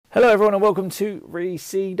Hello everyone and welcome to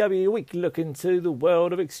ReCW Week, look into the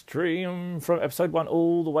world of Extreme from episode 1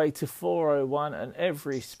 all the way to 401 and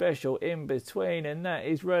every special in between, and that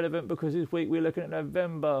is relevant because this week we're looking at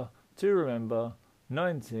November to Remember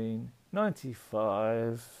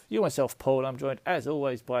 1995. You myself, Paul, I'm joined as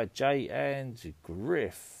always by Jay and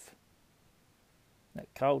Griff. That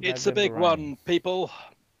cold It's a November big rain. one, people.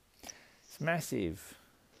 It's massive.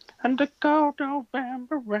 And the cold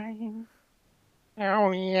November rain.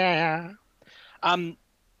 Oh yeah. I'm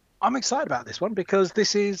excited about this one because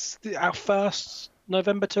this is our first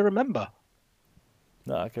November to Remember.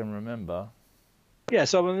 That I can remember. Yeah,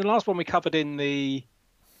 so in the last one we covered in the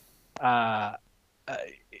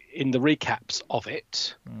recaps of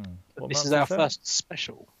it. What This month is our that? first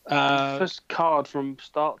special. First card from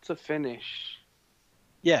start to finish.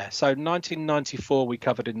 Yeah, so 1994 we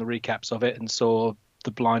covered in the recaps of it and saw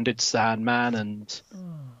the blinded Sandman and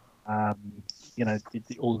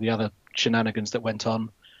all the other shenanigans that went on.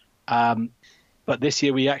 But this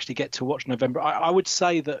year we actually get to watch November. I would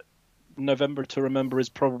say that November to Remember is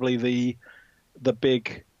probably the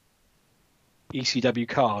big ECW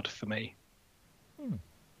card for me.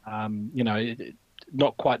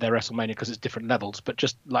 Not quite their WrestleMania because it's different levels, but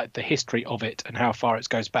just like the history of it and how far it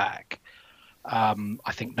goes back. I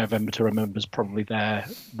think November to Remember is probably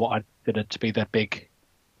what I consider to be their big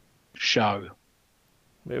show.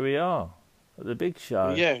 Here we are at the big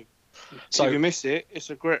show. Yeah. So if you miss it,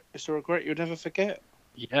 it's a regret you'll never forget.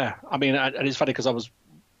 Yeah, I mean, and it's funny because I was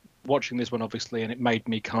watching this one obviously, and it made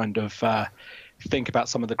me kind of think about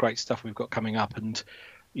some of the great stuff we've got coming up. And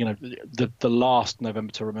you know, the last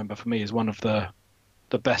November to Remember for me is one of the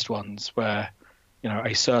best ones, where you know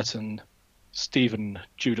a certain Stephen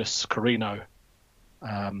Judas Carino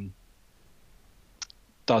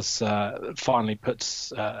finally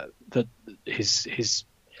puts his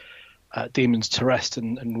demons to rest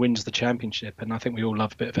and wins the championship. And I think we all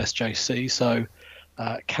love a bit of SJC, so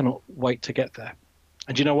cannot wait to get there.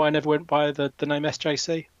 And do you know why I never went by the name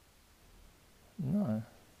SJC? No.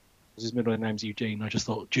 Because his middle name's Eugene. I just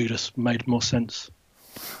thought Judas made more sense.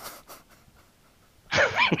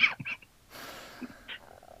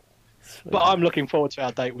 But I'm looking forward to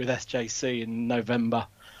our date with SJC in November.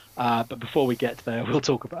 But before we get there, we'll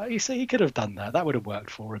talk about... You see, he could have done that. That would have worked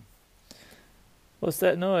for him. What's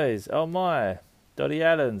that noise? Oh my, Dottie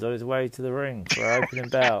Allen's on his way to the ring for our opening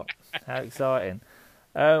bout. How exciting.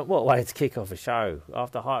 What way to kick off a show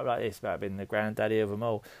after a hype like this about being the granddaddy of them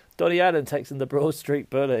all. Dottie Allen takes on the Broad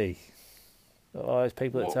Street Bully. Oh, those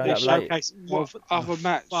people that turned up late. What other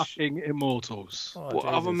match? Fucking immortals. Oh, What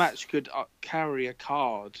other Jesus. match could carry a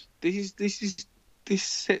card? This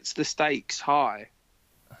sets the stakes high.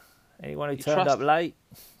 Anyone who You turned trust- up late,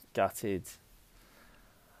 gutted.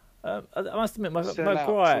 I must admit, my Sell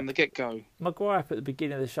out from the get-go. my gripe at the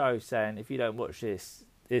beginning of the show saying, if you don't watch this,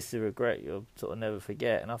 it's a regret you'll sort of never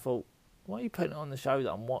forget. And I thought, why are you putting it on the show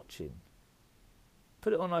that I'm watching?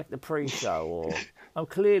 Put it on like the pre-show, or I'm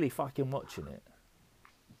clearly fucking watching it.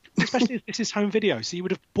 Especially if this is home video, so you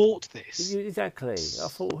would have bought this. Exactly. I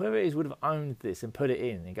thought whoever it is would have owned this and put it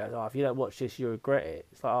in and goes, oh, if you don't watch this, you regret it.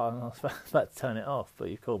 It's like, oh, I was about to turn it off,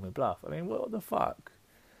 but you called me bluff. I mean, what the fuck?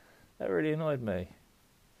 That really annoyed me.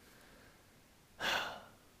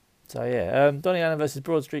 So yeah, Donnie Allen versus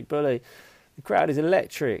Broad Street Bully. The crowd is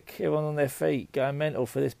electric. Everyone on their feet, going mental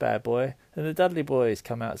for this bad boy. And the Dudley Boys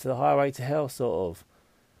come out to the highway to hell, sort of.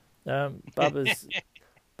 Bubba's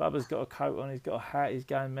got a coat on. He's got a hat. He's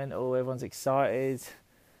going mental. Everyone's excited.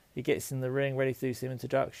 He gets in the ring, ready to do some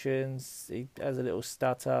introductions. He has a little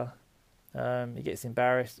stutter. He gets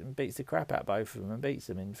embarrassed and beats the crap out of both of them and beats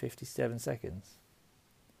them in 57 seconds.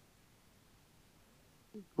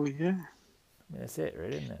 Oh yeah. I mean, that's it,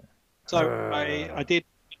 really, isn't it? So I did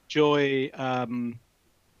enjoy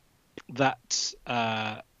that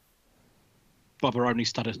Bubba only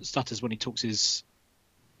stutters when he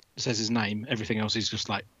says his name. Everything else is just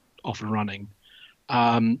like off and running.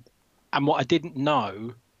 And what I didn't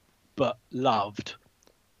know but loved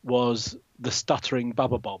was the stuttering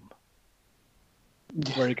Bubba bomb,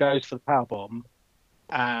 where he goes for the power bomb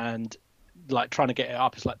and like trying to get it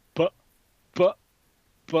up. It's like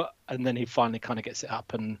but, and then he finally kind of gets it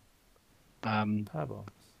up and Powerbomb.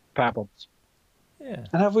 power bombs. Yeah.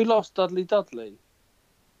 And have we lost Dudley Dudley?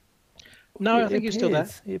 No, He I think he's still there.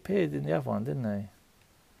 appeared. He appeared in the other one, didn't he?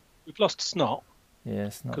 We've lost Snot. Yeah,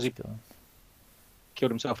 it's not 'Cause he- gone.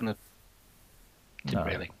 Killed himself in a. Didn't No,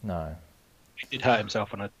 really. no. He did hurt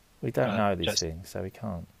himself on a. We don't know these just- things, so we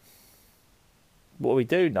can't. What we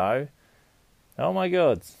do know, oh my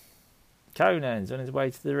God, Conan's on his way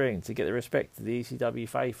to the ring to get the respect of the ECW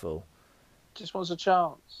faithful. Just wants a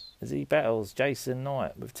chance. as he battles Jason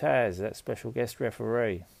Knight with Taz, that special guest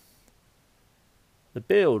referee. The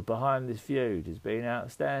build behind this feud has been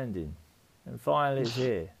outstanding, and finally it's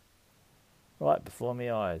here, right before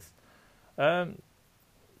my eyes.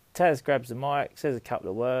 Taz grabs the mic, says a couple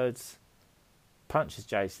of words, punches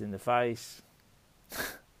Jason in the face.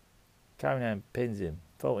 Conan pins him.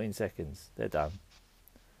 14 seconds. They're done.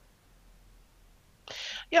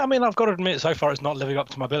 Yeah, I mean, I've got to admit, so far it's not living up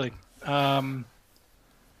to my billing.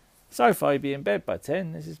 So far, you'd be in bed by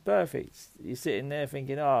 10. This is perfect. You're sitting there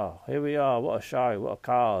thinking, oh, here we are. What a show. What a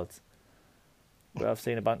card. Well, I've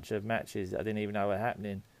seen a bunch of matches that I didn't even know were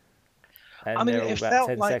happening. And I mean, they're all about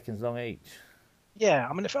 10 seconds long each. Yeah,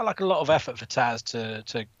 I mean, it felt like a lot of effort for Taz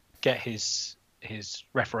to get his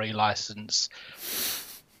referee license,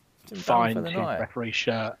 find his referee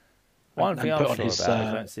shirt, and put on his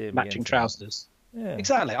matching trousers. Yeah.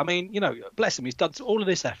 Exactly. I mean, bless him. He's done all of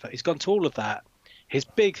this effort. He's gone to all of that. His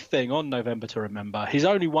big thing on November to Remember. His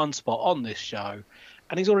only one spot on this show,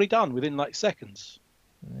 and he's already done within like seconds.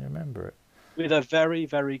 I remember it. With a very,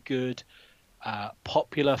 very good,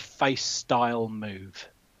 popular face style move.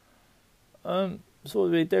 So what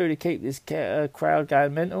do we do to keep this crowd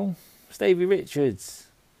going mental? Stevie Richards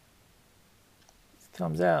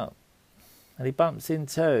comes out and he bumps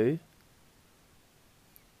into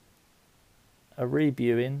a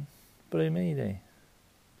reviewing Blue Meanie.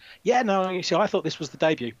 Yeah, no, you see, I thought this was the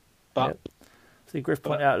debut, but yep. See, Griff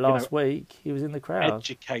pointed out last week he was in the crowd.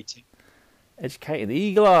 Educating the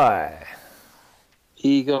Eagle Eye.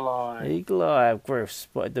 Eagle Eye of Griff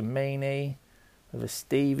spotted the Meanie with a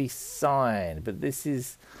Stevie sign, but this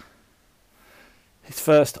is his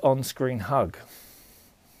first on-screen hug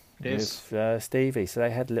with Stevie. So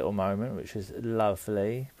they had a little moment, which was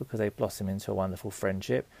lovely because they blossomed into a wonderful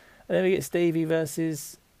friendship. And then we get Stevie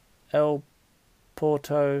versus El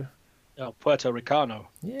Puerto Ricano.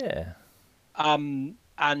 Yeah.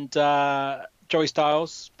 And Joey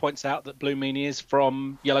Styles points out that Blue Meanie is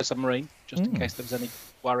from Yellow Submarine, just in case there was any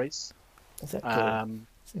worries. Exactly.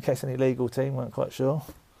 In case any legal team weren't quite sure.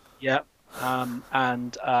 Yeah.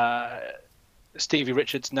 And Stevie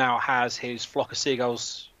Richards now has his Flock of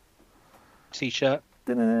Seagulls t-shirt.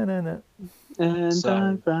 And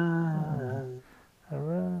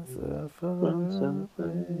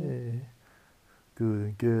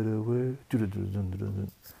couldn't get away.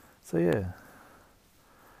 So yeah.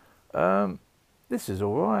 This is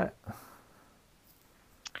all right.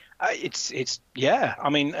 It's yeah. I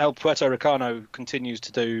mean, El Puerto Ricano continues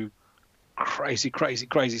to do crazy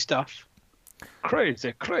stuff.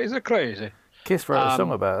 Crazy. Kiss wrote a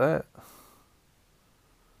song about that.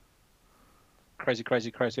 Crazy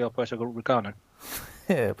El Puerto Ricano.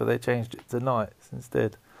 Yeah, but they changed it to Nights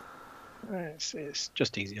instead. It's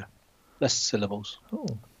just easier, less syllables.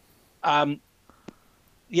 Oh.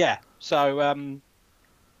 Yeah. So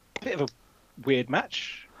bit of a weird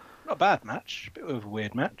match. Not a bad match. Bit of a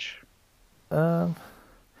weird match. Yeah,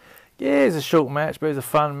 it's a short match, but it's a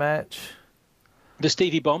fun match. The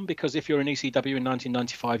Stevie Bomb, because if you're in ECW in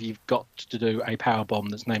 1995, you've got to do a power bomb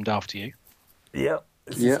that's named after you. Yep,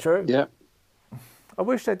 this is true. Yeah. I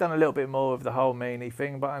wish they'd done a little bit more with the whole Meanie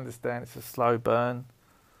thing, but I understand it's a slow burn.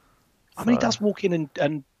 I mean, he does walk in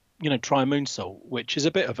and try a moonsault, which is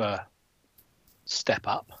a bit of a step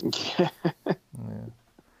up. Yeah.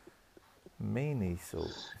 Meanie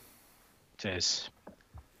salt. It is.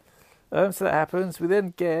 So that happens. We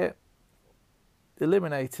then get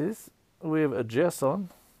Eliminators with a Gerson,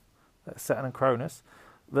 that's Saturn and Cronus,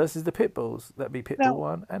 versus the Pitbulls. That'd be Pitbull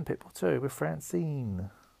 1 and Pitbull 2 with Francine.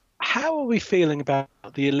 How are we feeling about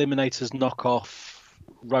the Eliminators knockoff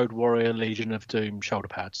Road Warrior Legion of Doom shoulder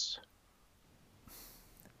pads?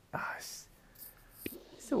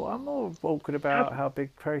 So I'm more awkward about how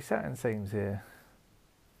big Perry Saturn seems here.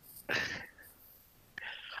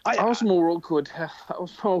 I was more awkward.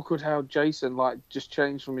 How Jason just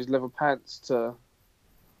changed from his leather pants to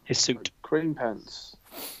his suit, cream pants.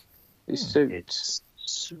 His suit. It's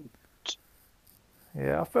suit.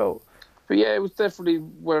 Yeah, I felt. But yeah, it was definitely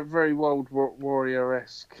very World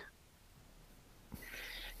Warrior-esque.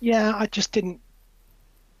 Yeah, I just didn't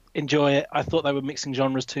enjoy it. I thought they were mixing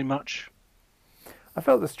genres too much. I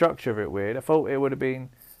felt the structure of it weird. I thought it would have been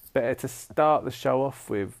better to start the show off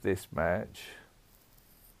with this match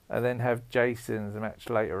and then have Jason's match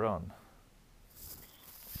later on.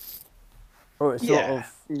 Or it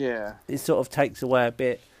sort of takes away a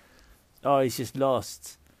bit. Oh, he's just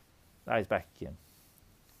lost. Oh, he's back again.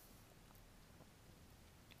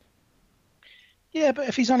 Yeah, but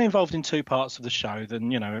if he's only involved in two parts of the show,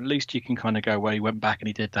 then, at least you can kind of go, well, he went back and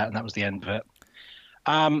he did that, and that was the end of it.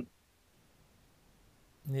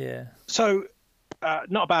 Yeah. So,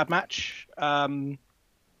 not a bad match.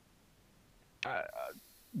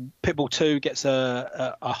 Pitbull 2 gets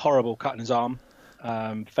a horrible cut in his arm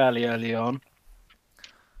fairly early on,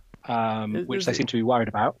 which they seem to be worried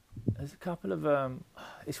about. There's a couple of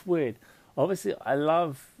it's weird. Obviously, I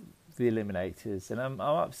love the Eliminators, and I'm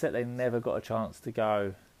upset they never got a chance to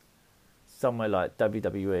go somewhere like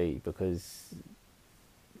WWE because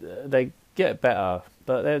they get better,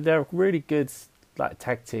 but they're a really good like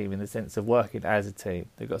tag team in the sense of working as a team.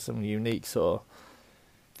 They've got some unique sort of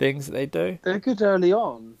things that they do. They're good early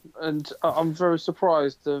on, and I'm very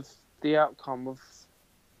surprised of the outcome of.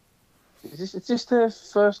 Is this their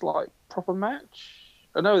first like proper match?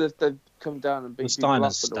 I know they've come down and beat The people up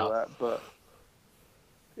Steiners and all stuff. that, but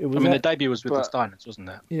The debut was with the Steiners, wasn't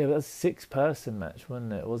it? Yeah, but that's a 6-person match,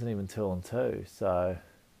 wasn't it? It wasn't even 2-on-2, so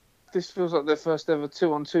this feels like their first ever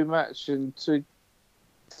 2-on-2 match, and to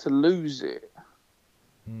lose it.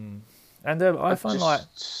 And I find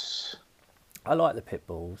I like the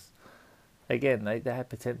Pitbulls. Again, they have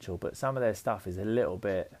potential, but some of their stuff is a little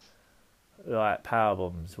bit like power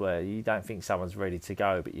bombs, where you don't think someone's ready to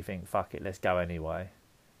go, but you think, "Fuck it, let's go anyway."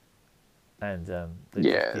 And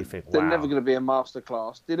you think, wow. They're never going to be a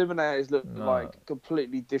masterclass. The Eliminators look like a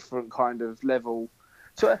completely different kind of level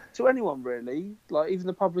to anyone really. Like even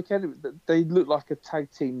the Public Enemy, they look like a tag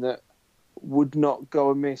team that would not go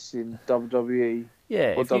amiss in WWE.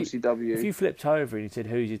 Yeah, or WCW. If you flipped over and you said,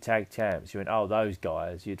 "Who's your tag champs?" you went, "Oh, those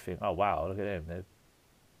guys." You'd think, "Oh, wow, look at them. They're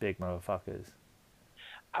big motherfuckers."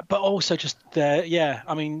 But also just the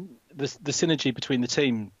synergy between the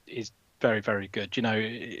team is very, very good. You know,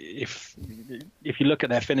 if you look at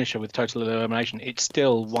their finisher with Total Elimination, it's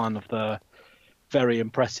still one of the very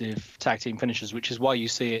impressive tag team finishers, which is why you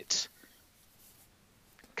see it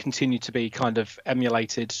continue to be kind of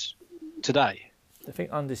emulated today. I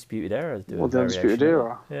think Undisputed Era do the Undisputed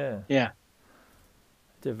Era. Yeah.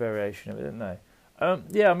 Do a variation of it, didn't they?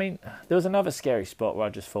 I mean, there was another scary spot where I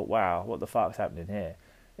just thought, wow, what the fuck's happening here?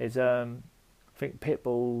 Is I think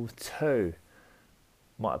Pitbull 2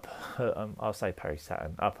 might have put, I'll say Perry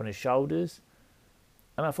Saturn, up on his shoulders.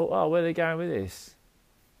 And I thought, oh, where are they going with this?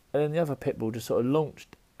 And then the other Pitbull just sort of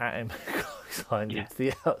launched at him to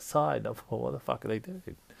the outside. I thought, what the fuck are they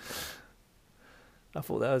doing? I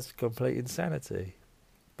thought that was complete insanity.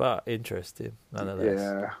 But interesting,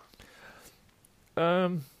 nonetheless. Yeah.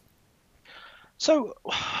 So,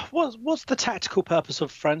 what's the tactical purpose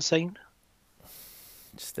of Francine?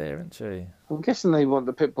 Just there, isn't she? I'm guessing they want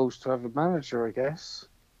the Pitbulls to have a manager, I guess.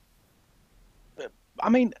 I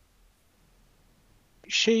mean,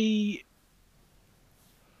 she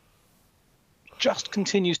just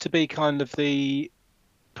continues to be kind of the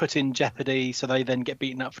put in jeopardy, so they then get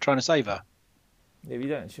beaten up for trying to save her. Yeah, if you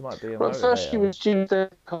don't, she might be a Well, motivator. first she was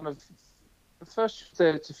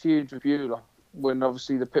there to feud with Beulah, when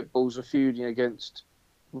obviously the Pitbulls are feuding against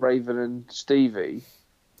Raven and Stevie.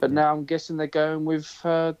 But now I'm guessing they're going with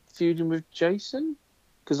feuding with Jason,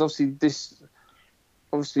 because obviously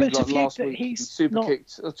like last week he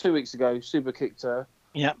kicked 2 weeks ago, super kicked her.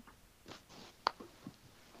 Yeah.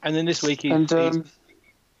 And then this week he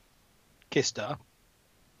kissed her,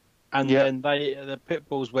 and then the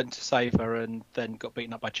Pitbulls went to save her and then got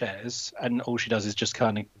beaten up by chairs, and all she does is just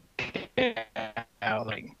kind of get out of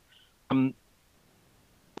the ring.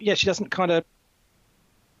 She doesn't kind of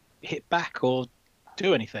hit back or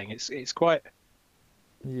do anything. It's quite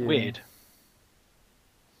weird.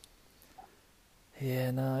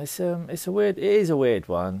 Yeah, no, it is a weird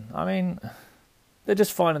one. I mean, they're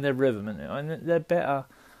just finding their rhythm, and they're better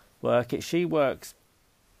work it. She works.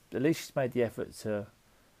 At least she's made the effort to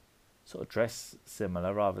sort of dress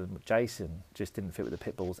similar, rather than Jason just didn't fit with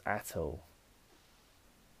the Pitbulls at all.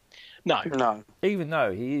 No. Even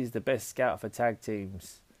though he is the best scout for tag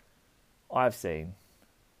teams I've seen.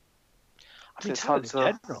 I mean, talent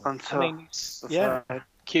in general.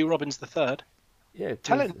 Q Robbins the third. Yeah,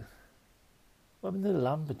 talent. Well, I mean, the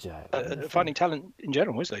lumberjack. Finding talent in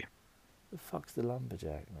general, is he? The fuck's the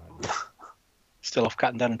lumberjack? Right? Still off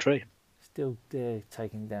cutting down a tree. Still there,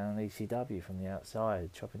 taking down ECW from the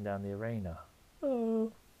outside, chopping down the arena.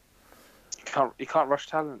 Oh. You can't rush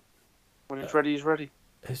talent. When he's ready, he's ready.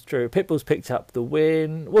 It's true. Pitbull's picked up the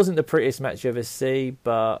win. Wasn't the prettiest match you ever see,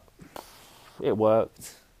 but it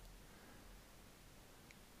worked.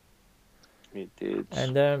 It did.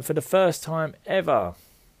 And for the first time ever,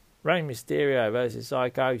 Rey Mysterio versus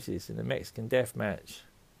Psychosis in the Mexican Death Match.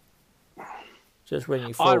 Just when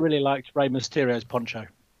you thought... I really liked Rey Mysterio's poncho.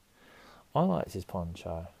 I liked his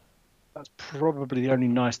poncho. That's probably the only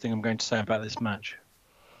nice thing I'm going to say about this match.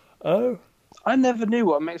 Oh? I never knew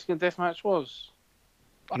what a Mexican Death Match was.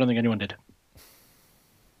 I don't think anyone did.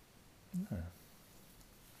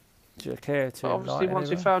 Do you care to But obviously, enlighten once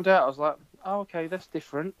we anyone? found out, I was like, oh, okay, that's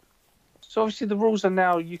different. So obviously, the rules are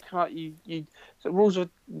now you can't you. So the rules of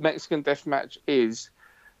Mexican Death Match is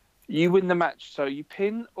you win the match, so you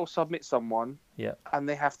pin or submit someone, Yeah. and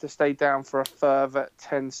they have to stay down for a further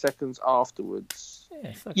 10 seconds afterwards. Yeah,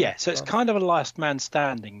 it's like Yeah, so it's kind of a last man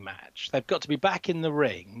standing match. They've got to be back in the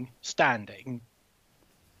ring, standing,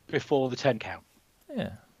 before the 10 count.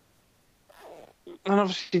 Yeah. And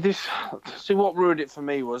obviously, see what ruined it for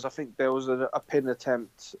me was I think there was a pin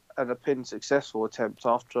attempt and a pin successful attempt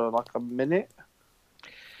after like a minute,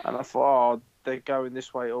 and I thought, oh, they're going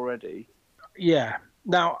this way already. Yeah.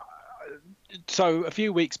 Now, so a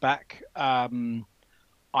few weeks back,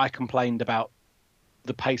 I complained about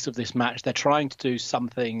the pace of this match. They're trying to do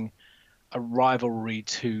something, a rivalry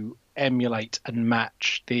to emulate and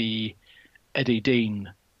match the Eddie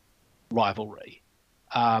Dean rivalry.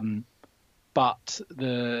 But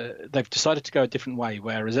they've decided to go a different way,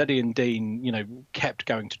 whereas Eddie and Dean, kept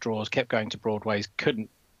going to draws, kept going to Broadways, couldn't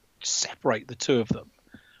separate the two of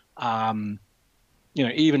them.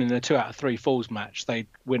 Even in a 2 out of 3 falls match, they'd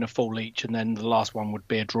win a fall each, and then the last one would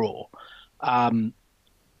be a draw. And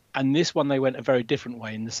this one, they went a very different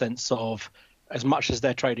way in the sense of, as much as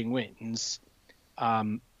they're trading wins,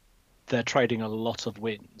 they're trading a lot of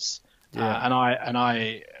wins. Yeah. And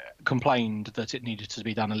I complained that it needed to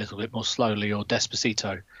be done a little bit more slowly, or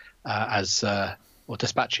Despacito, or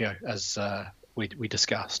Despacio, as we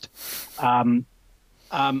discussed.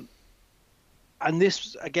 And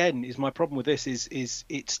this again is my problem with this is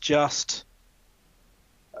it's just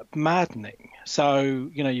maddening. So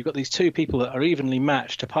you've got these two people that are evenly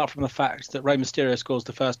matched, apart from the fact that Rey Mysterio scores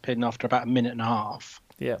the first pin after about a minute and a half.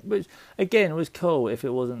 Yeah, which again was cool if it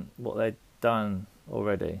wasn't what they'd done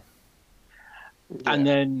already. Yeah. And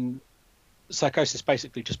then Psychosis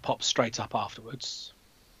basically just pops straight up afterwards.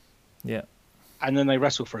 Yeah. And then they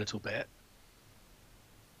wrestle for a little bit.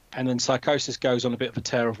 And then Psychosis goes on a bit of a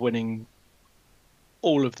tear of winning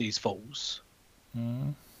all of these falls.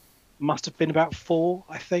 Mm. Must have been about 4,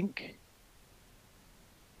 I think.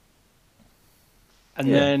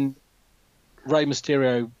 And then Rey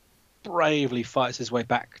Mysterio bravely fights his way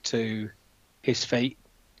back to his feet,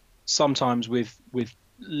 sometimes with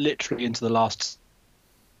literally into the last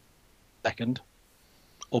second,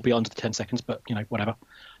 or beyond the 10 seconds, but whatever.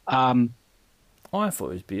 I thought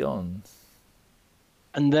it was beyond.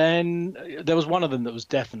 And then there was one of them that was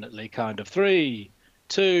definitely kind of 3,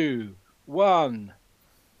 2, 1.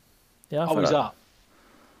 Yeah, I was up.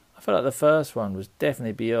 I felt like the first one was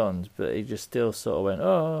definitely beyond, but he just still sort of went,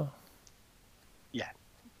 oh. Yeah.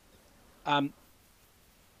 And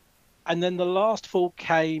then the last fall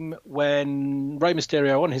came when Rey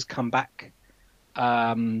Mysterio, on his comeback,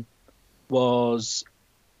 was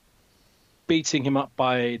beating him up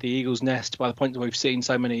by the Eagle's Nest, by the point that we've seen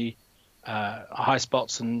so many high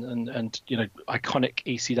spots and iconic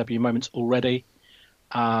ECW moments already.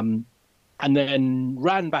 And then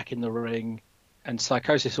ran back in the ring, and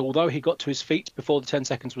Psychosis, although he got to his feet before the 10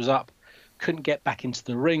 seconds was up, couldn't get back into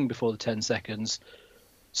the ring before the 10 seconds.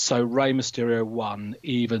 So Rey Mysterio won,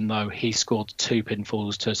 even though he scored 2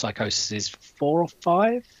 pinfalls to Psychosis's 4 or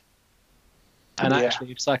 5. And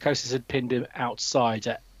actually, if Psychosis had pinned him outside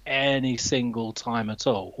at any single time at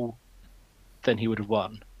all, then he would have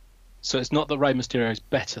won. So it's not that Rey Mysterio is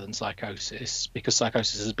better than Psychosis, because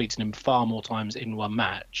Psychosis has beaten him far more times in one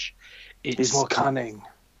match. He's more cunning.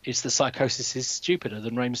 It's that Psychosis is stupider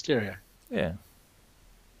than Rey Mysterio. Yeah.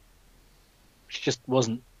 Which just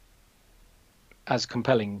wasn't as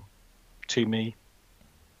compelling to me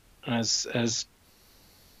as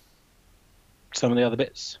some of the other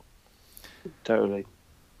bits. Totally.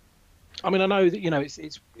 I mean, I know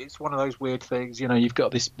that it's one of those weird things. You've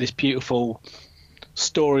got this beautiful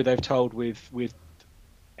story they've told with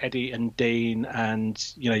Eddie and Dean,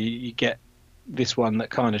 and you get this one that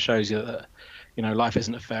kind of shows you that life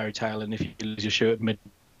isn't a fairy tale, and if you lose your shoe at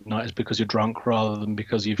midnight it's because you're drunk rather than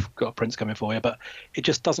because you've got a prince coming for you. But it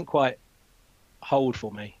just doesn't quite hold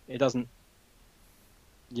for me. It doesn't.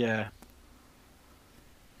 Yeah.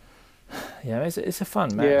 Yeah, it's a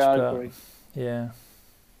fun match. Yeah, I but, agree. Yeah.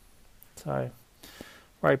 So,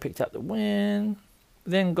 Ray picked up the win.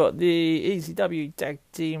 Then got the ECW Tag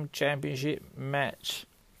Team Championship match.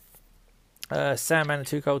 Sandman and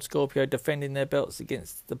Too Cold Scorpio defending their belts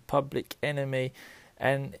against the Public Enemy,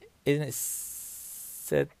 and isn't it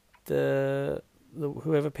said the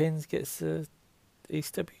whoever pins gets the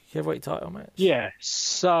ECW heavyweight title match? Yeah.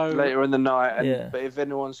 So Later in the night, but if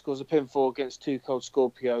anyone scores a pinfall against Too Cold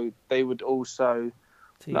Scorpio, they would also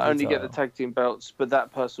TV not only get title. the tag team belts, but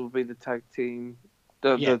that person would be the tag team,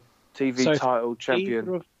 the TV So title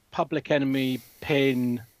champion. Public Enemy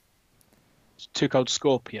pin Too Cold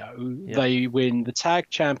Scorpio, they win the tag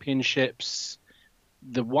championships.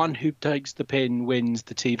 The one who takes the pin wins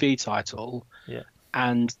the TV title. Yeah.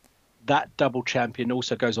 And that double champion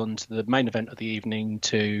also goes on to the main event of the evening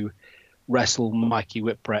to wrestle Mikey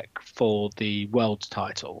Whipwreck for the world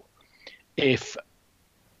title. If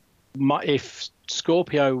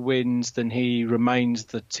Scorpio wins, then he remains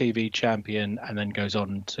the TV champion and then goes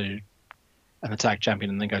on to, and the tag champion,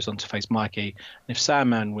 and then goes on to face Mikey. And if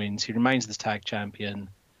Sandman wins, he remains the tag champion,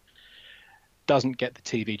 doesn't get the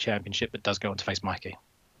TV championship, but does go on to face Mikey.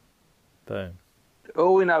 Boom.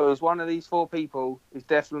 All we know is one of these four people is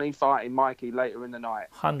definitely fighting Mikey later in the night.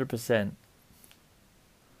 100%.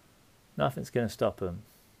 Nothing's going to stop him.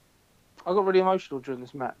 I got really emotional during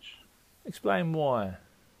this match. Explain why.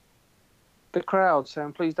 The crowd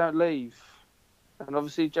saying, please don't leave. And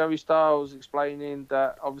obviously Joey Styles explaining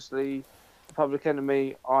that obviously the Public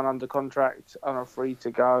Enemy aren't under contract and are free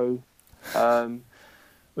to go.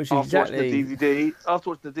 Which after exactly... watching the DVD, I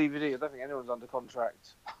don't think anyone's under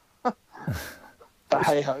contract. But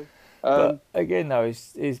hey-ho. But again, though,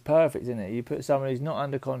 it's perfect, isn't it? You put someone who's not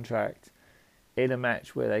under contract in a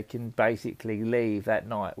match where they can basically leave that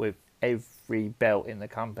night with every belt in the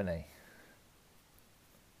company.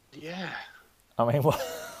 Yeah. I mean, what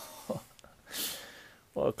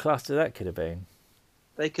a cluster that could have been.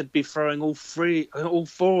 They could be throwing all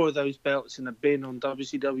four of those belts in a bin on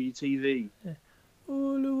WCW TV. Yeah. Oh,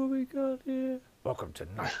 look what we got here. Welcome to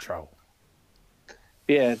Nitro.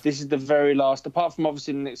 Yeah, this is the very last. Apart from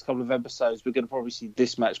obviously the next couple of episodes, we're going to probably see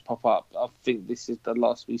this match pop up. I think this is the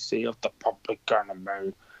last we see of the Public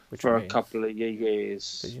Enemy for a couple of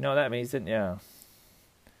years. But you know what that means, didn't you?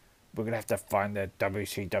 We're going to have to find their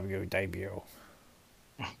WCW debut.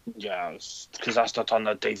 Yes, because that's not on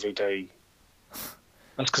the DVD.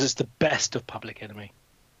 That's because it's the best of Public Enemy.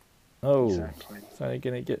 Oh, exactly. So they're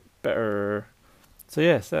going to get better. So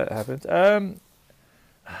yes, that happened.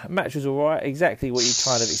 Match was alright, exactly what you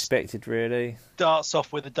kind of expected, really. Starts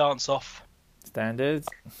off with a dance off. Standard.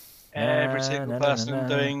 Every single person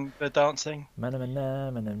doing the dancing.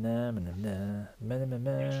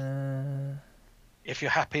 If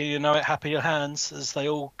you're happy, you know it, happy your hands, as they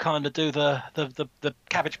all kind of do the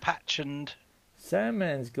Cabbage Patch. And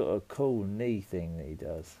Sandman's got a cool knee thing that he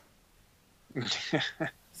does.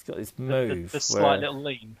 He's got this move. The slight little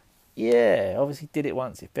lean. Yeah, obviously did it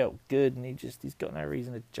once, it felt good, and he's got no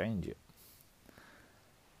reason to change it.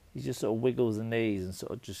 He just sort of wiggles the knees and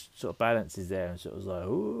sort of balances there and sort of like,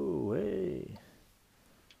 ooh, hey.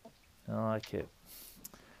 I like it.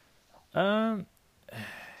 Yeah,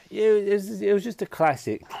 it was just a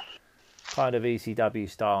classic kind of ECW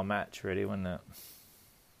style match, really, wasn't it?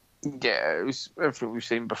 Yeah, it was everything we've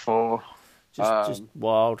seen before. Just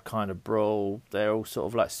wild kind of brawl. They're all sort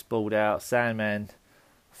of like sprawled out. Sandman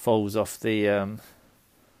falls off the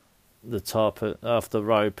top off the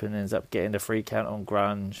rope and ends up getting the free count on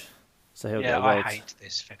Grunge. So he'll get a world. I hate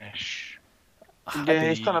this finish. Yeah,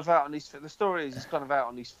 he's kind of out on his feet. The story is he's kind of out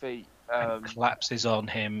on his feet. Collapses on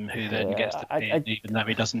him, who then gets the pin, even though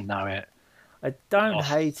he doesn't know it. I don't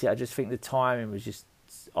hate it. I just think the timing was just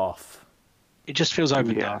off. It just feels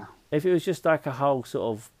overdone. If it was just like a whole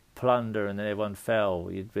sort of plunder and then everyone fell,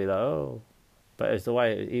 you'd be like, oh. But it was the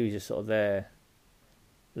way he was just sort of there,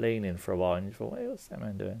 leaning for a while, and you thought, what's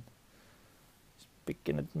Sandman doing? Just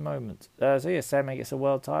beginning at the moment. So yeah, Sandman gets a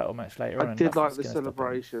world title match later on. I did like the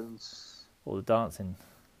celebrations. Or the dancing.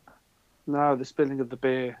 No, the spilling of the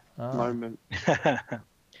beer moment.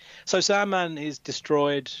 So Sandman is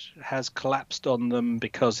destroyed, has collapsed on them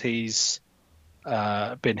because he's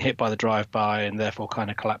been hit by the drive-by and therefore kind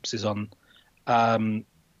of collapses on. And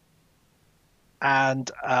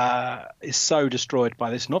is so destroyed by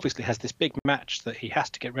this, and obviously has this big match that he has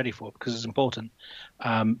to get ready for because it's important.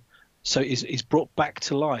 So he's brought back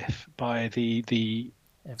to life by the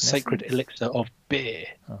sacred elixir of beer.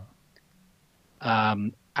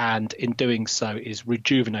 And in doing so is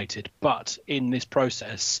rejuvenated. But in this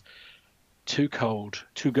process, Too Gold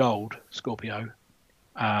Scorpio,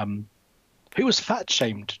 who was fat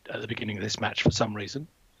shamed at the beginning of this match for some reason,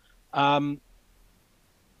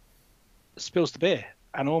 spills the beer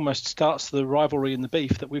and almost starts the rivalry and the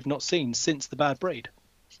beef that we've not seen since the Bad Breed.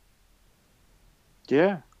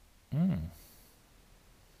 Yeah. Boom,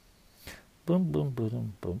 boom,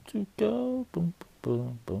 boom, boom, Too Gold, boom,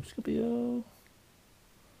 boom, boom, Scorpio.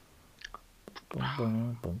 Boom,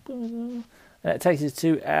 boom, boom, boom. That takes us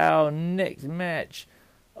to our next match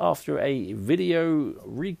after a video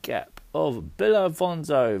recap of Bill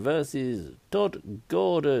Alfonso versus Todd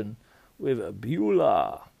Gordon with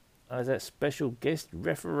Beulah as that special guest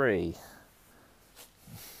referee.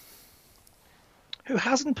 who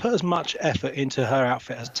hasn't put as much effort into her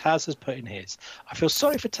outfit as Taz has put in his. I feel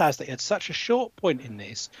sorry for Taz that he had such a short point in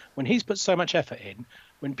this when he's put so much effort in.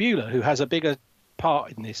 When Beulah, who has a bigger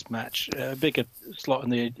part in this match, a bigger slot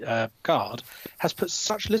in the card, has put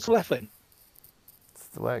such little effort in. That's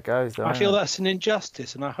the way it goes, though. I feel that's an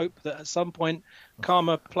injustice, and I hope that at some point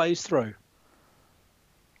karma plays through.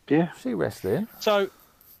 Yeah. She wrestling. So,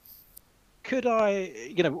 could I,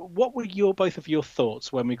 what were both of your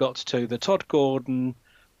thoughts when we got to the Todd Gordon,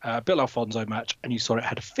 Bill Alfonso match, and you saw it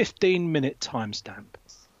had a 15-minute timestamp?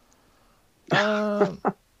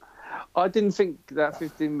 I didn't think that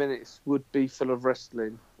 15 minutes would be full of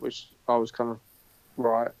wrestling, which I was kind of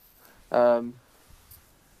right. But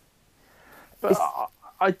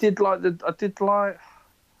I didn't like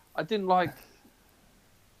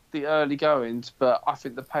the early goings, but I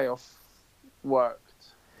think the payoff worked.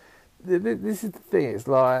 This is the thing. It's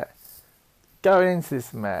like going into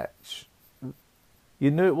this match,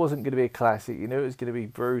 you knew it wasn't going to be a classic. You knew it was going to be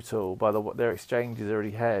brutal by what their exchanges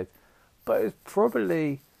already had, but it's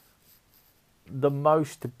probably the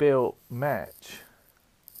most built match.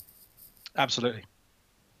 Absolutely.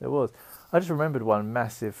 It was. I just remembered one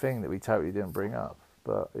massive thing that we totally didn't bring up,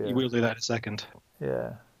 but yeah. You will do that in a second.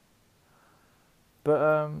 Yeah.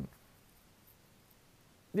 But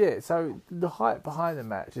yeah. So the hype behind the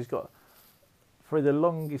match has got for the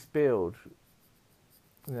longest build,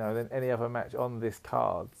 than any other match on this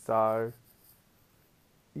card. So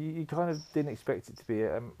you kind of didn't expect it to be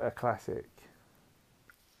a classic.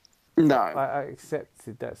 No. I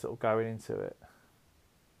accepted that sort of going into it.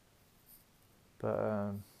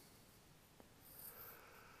 But,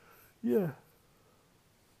 yeah.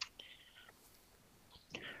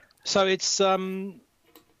 So it's a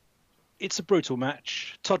brutal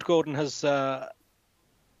match. Todd Gordon has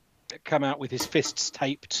come out with his fists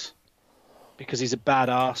taped because he's a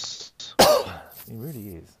badass. He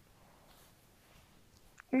really is.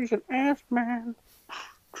 He's an ass man.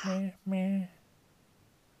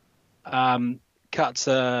 Cuts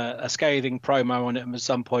a scathing promo on him at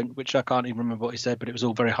some point, which I can't even remember what he said, but it was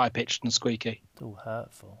all very high pitched and squeaky. It's all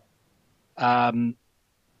hurtful.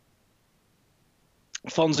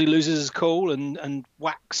 Fonzie loses his cool and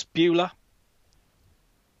whacks Beulah.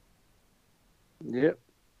 Yep.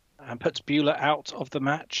 And puts Beulah out of the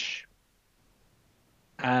match.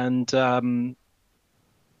 And then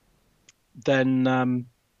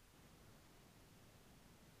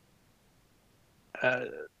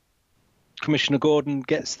Commissioner Gordon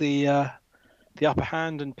gets the upper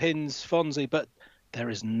hand and pins Fonzie, but there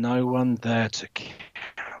is no one there to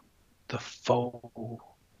count the fall.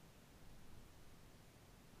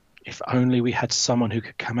 If only we had someone who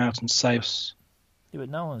could come out and save us. Yeah, but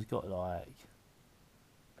no one's got like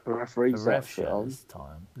A a referee's ref that shit shirt on. this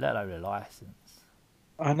time, let alone a license.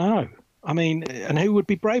 I know. I mean, and who would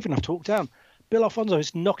be brave enough to walk down? Bill Alfonso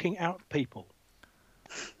is knocking out people.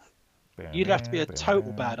 You'd have to be a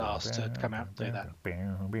total badass to come out and do that.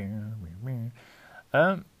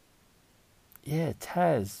 Yeah,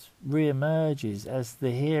 Taz re-emerges as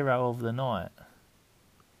the hero of the night.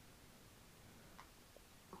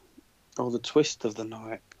 Oh, the twist of the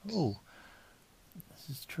night. Oh,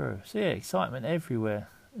 this is true. So yeah, excitement everywhere.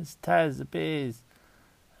 As Taz appears,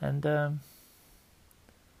 and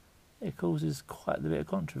it causes quite a bit of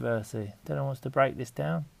controversy. Dylan wants to break this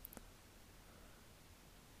down.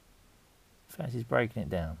 Fancy's breaking it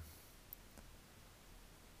down.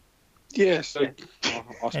 Yes.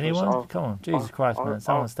 Anyone? Come on, Jesus Christ, man!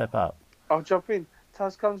 Someone step up. I'll jump in.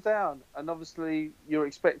 Taz comes down, and obviously you're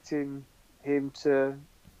expecting him to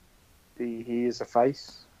be. He is a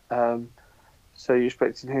face, so you're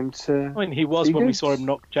expecting him to. I mean, he was when we saw him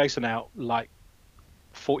knock Jason out like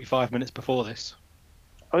 45 minutes before this.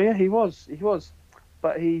 Oh yeah, he was,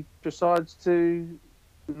 but he decides to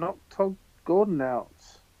knock Todd Gordon out.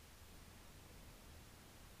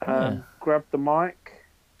 Grab the mic,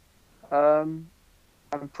 and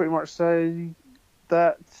pretty much say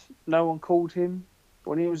that no one called him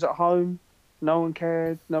when he was at home. No one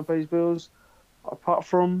cared. No pays bills, apart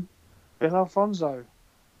from Bill Alfonso.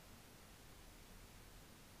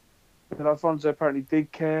 Bill Alfonso apparently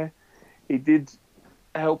did care. He did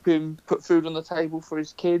help him put food on the table for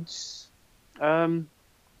his kids. Bill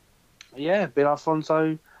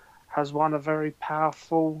Alfonso has won a very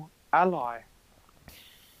powerful ally.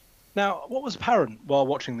 Now, what was apparent while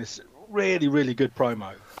watching this really, really good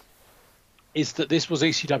promo is that this was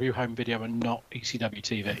ECW home video and not ECW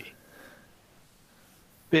TV.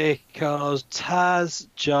 Because Taz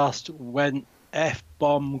just went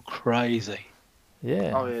F-bomb crazy.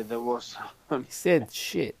 Yeah. Oh, yeah, there was. He said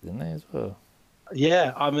shit, didn't he, as well?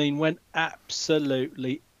 Yeah, I mean, went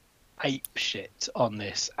absolutely ape shit on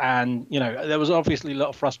this, and there was obviously a lot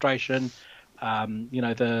of frustration.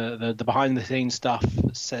 The behind the scenes stuff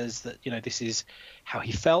says that this is how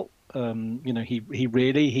he felt.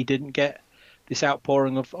 He didn't get this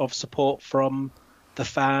outpouring of support from the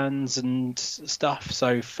fans and stuff,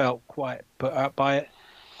 so felt quite put out by it,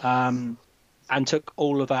 and took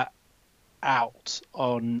all of that out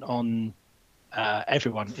on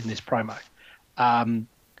everyone in this promo.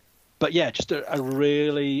 But yeah, just a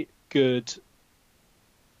really good.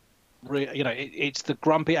 It's the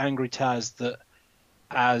grumpy, angry Taz that,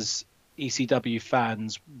 as ECW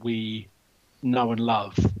fans, we know and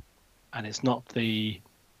love, and it's not the,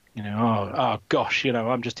 oh gosh,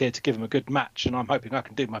 I'm just here to give him a good match, and I'm hoping I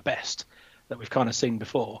can do my best, that we've kind of seen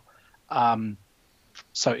before.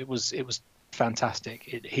 So it was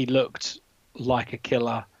fantastic. He looked like a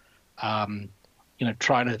killer, trying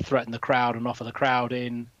to threaten the crowd and offer the crowd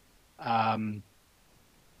in.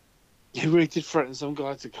 He really did threaten some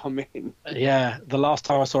guy to come in. Yeah, the last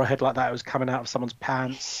time I saw a head like that, it was coming out of someone's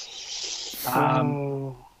pants.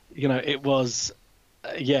 It was,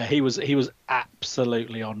 he was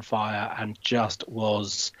absolutely on fire and just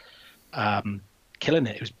was killing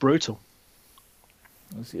it. It was brutal.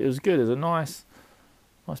 It was good. It was a nice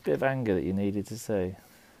bit of anger that you needed to see.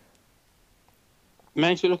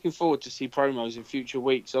 Makes me looking forward to see promos in future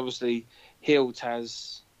weeks. Obviously, heel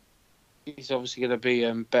Taz, he's obviously going to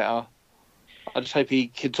be better. I just hope he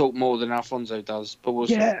can talk more than Alfonso does. But we'll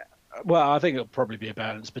see. Well, I think it'll probably be a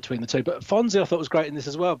balance between the two. But Fonzie, I thought, was great in this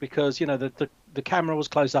as well because the camera was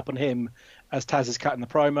close up on him as Taz is cutting the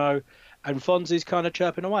promo, and Fonzie's kind of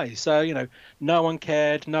chirping away. So no one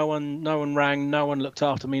cared, no one rang, no one looked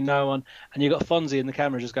after me, no one. And you got Fonzie in the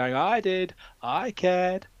camera just going, I did, I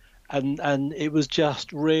cared, and it was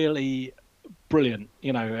just really brilliant.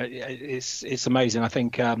 It's amazing. I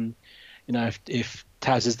think if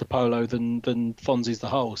Taz is the polo, then Fonzie's the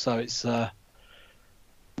hole. So it's a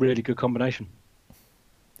really good combination.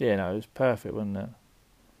 Yeah, no, it was perfect, wasn't it?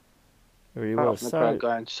 It really was. The crowd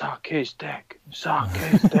going, suck his dick, suck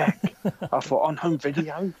his dick. I thought, on home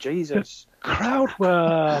video, Jesus. Crowd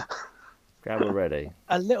were ready.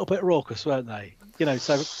 A little bit raucous, weren't they?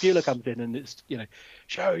 So Bueller comes in and it's,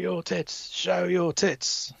 show your tits, show your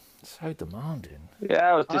tits. So demanding.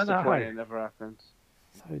 Yeah, I was disappointed it never happened.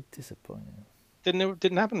 So disappointing.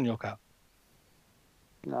 Didn't happen in your cut?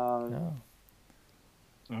 No.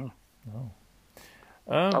 Oh. No.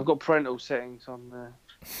 I've got parental settings on the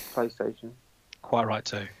PlayStation. Quite right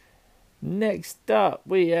too. Next up,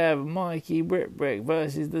 we have Mikey Whipwreck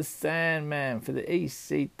versus the Sandman for the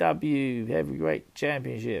ECW Heavyweight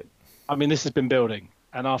Championship. I mean, this has been building,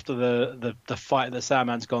 and after the fight that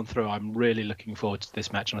Sandman's gone through, I'm really looking forward to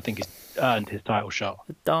this match, and I think he's earned his title shot.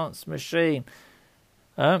 The Dance Machine.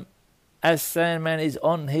 As Sandman is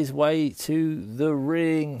on his way to the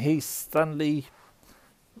ring, he suddenly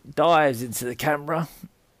dives into the camera,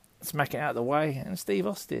 smacking it out of the way, and Steve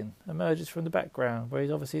Austin emerges from the background where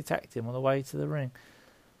he's obviously attacked him on the way to the ring.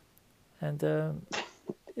 And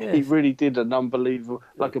he really did a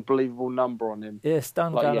believable number on him. Yeah,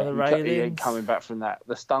 stun gun on the railings. He ain't coming back from that.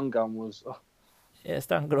 The stun gun was... Oh. Yeah,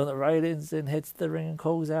 stun gun on the railings, then heads to the ring and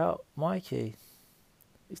calls out Mikey.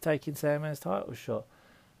 He's taking Sandman's title shot.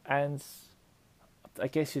 And I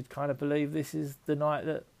guess you'd kind of believe this is the night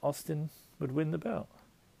that Austin would win the belt.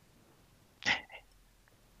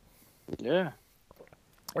 Yeah.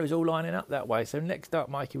 It was all lining up that way. So next up,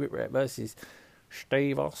 Mikey Whipwreck versus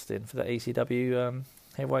Steve Austin for the ECW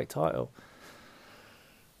heavyweight title.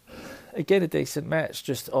 Again, a decent match.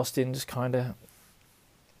 Just Austin just kind of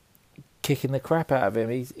kicking the crap out of him.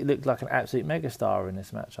 He looked like an absolute megastar in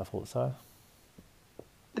this match, I thought so.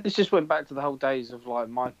 This just went back to the whole days of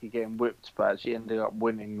Mikey getting whipped, but actually ended up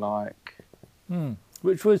winning.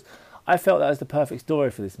 Which was, I felt that was the perfect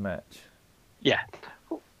story for this match. Yeah.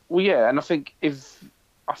 Well, yeah, and I think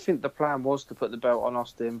the plan was to put the belt on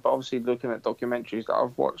Austin, but obviously looking at documentaries that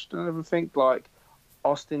I've watched and everything,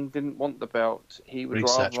 Austin didn't want the belt. He would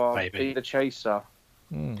rather be the chaser.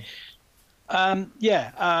 So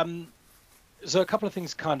a couple of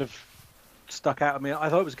things kind of stuck out at me. I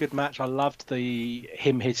thought it was a good match. I loved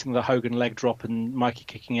him hitting the Hogan leg drop and Mikey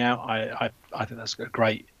kicking out. I think that's a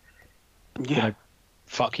great,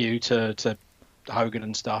 fuck you to Hogan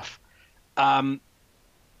and stuff.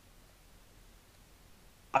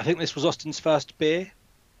 I think this was Austin's first beer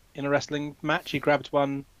in a wrestling match. He grabbed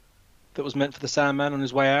one that was meant for the Sandman on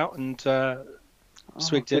his way out and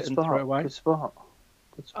swigged it and threw it away. Good spot.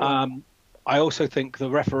 I also think the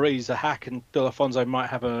referees, Hack and Bill Alfonso, might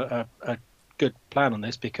have a good plan on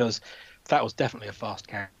this because that was definitely a fast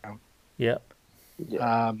count. Yep.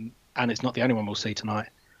 And it's not the only one we'll see tonight.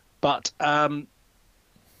 But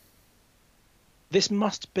this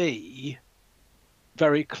must be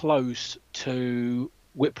very close to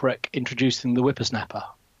Whipwreck introducing the Whippersnapper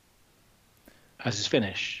as his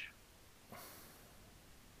finish.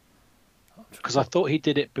 Because I thought he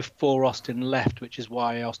did it before Austin left, which is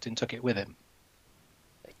why Austin took it with him.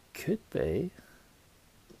 It could be.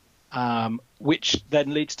 Which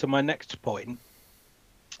then leads to my next point.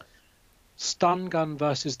 Stun gun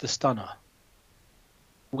versus the stunner.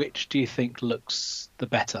 Which do you think looks the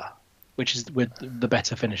better? Which is with the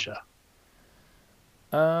better finisher?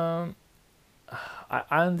 I'm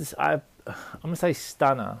gonna say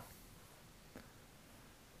stunner.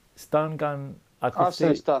 Stun gun. I'll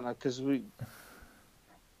say stunner because we.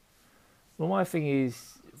 Well, my thing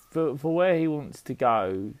is for where he wants to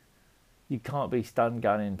go, you can't be stun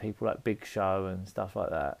gunning people like Big Show and stuff like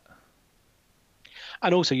that.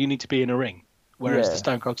 And also, you need to be in a ring, whereas Yeah. the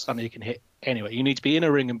Stone Cold Stunner you can hit anyway. You need to be in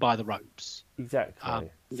a ring and by the ropes. Exactly.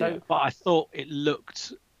 But I thought it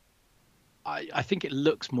looked. I think it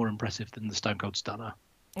looks more impressive than the Stone Cold Stunner.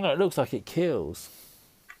 Well, it looks like it kills.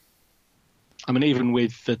 I mean, even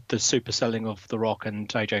with the super selling of The Rock and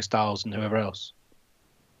AJ Styles and whoever else.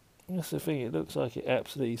 That's the thing. It looks like it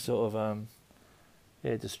absolutely sort of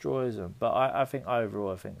destroys them. But I think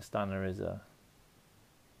overall, I think stunner is a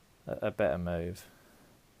better move,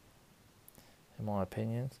 in my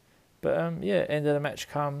opinions. But end of the match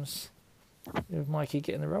comes with Mikey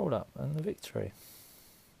getting the roll up and the victory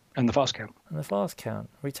And the fast count. and the fast count,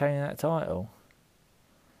 retaining that title,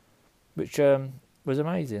 which was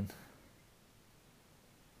amazing.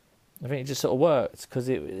 I think it just sort of worked because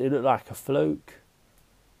it looked like a fluke,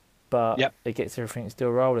 but Yep. it gets everything still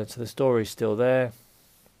rolling, so the story's still there.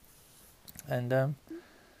 And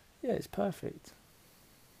it's perfect.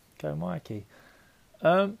 Go Mikey.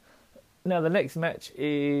 Now the next match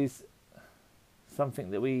is something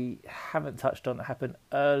that we haven't touched on that happened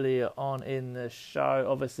earlier on in the show.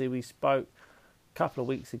 Obviously, we spoke a couple of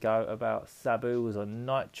weeks ago about Sabu was on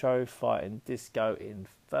Nitro fighting Disco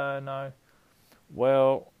Inferno.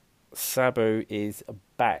 Well, Sabu is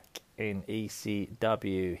back in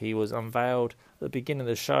ECW. He was unveiled at the beginning of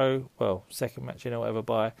the show, well, second match, whatever,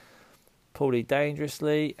 by Paulie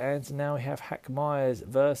Dangerously, and now we have Hack Myers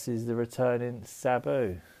versus the returning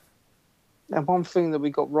Sabu. And one thing that we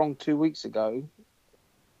got wrong 2 weeks ago,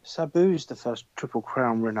 Sabu's the first Triple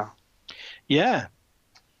Crown winner, Yeah.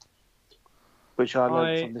 which I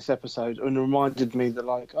learned from this episode and reminded me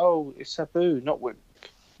that, it's Sabu, not Whip.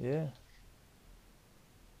 Yeah.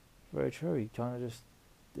 Very true. He kind of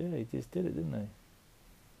he just did it, didn't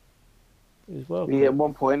he? It was well. He at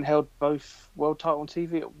one point held both world title on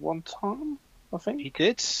TV at one time, I think. He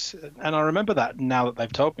did, and I remember that now that they've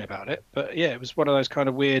told me about it. But yeah, it was one of those kind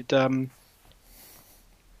of weird,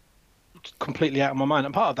 completely out of my mind.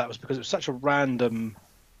 And part of that was because it was such a random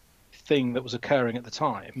thing that was occurring at the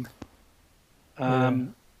time.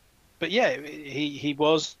 But yeah, he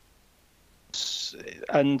was,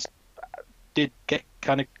 and did get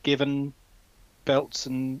kind of given belts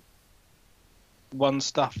and won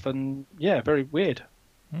stuff, and yeah, very weird.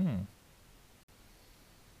 He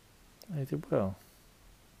did well.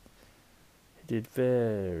 He did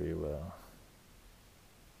very well.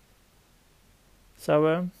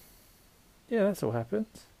 So, that's all happened.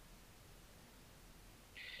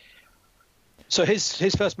 So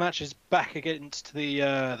his first match is back against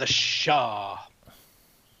the Shah.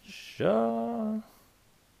 Sure.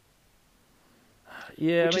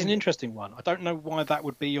 Yeah, Which is an interesting one. I don't know why that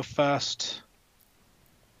would be your first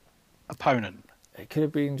opponent. It could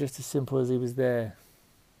have been just as simple as he was there.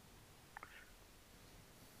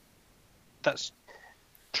 That's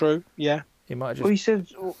true, yeah. He might have just. Well, he said,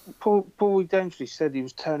 Paul Dangerously said he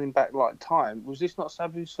was turning back like time. Was this not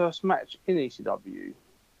Sabu's first match in ECW?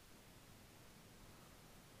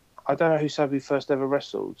 I don't know who Sabu first ever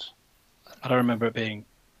wrestled. I don't remember it being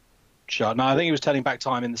Shah. No, I think he was turning back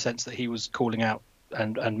time in the sense that he was calling out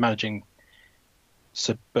and managing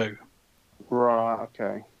Sabu. Right,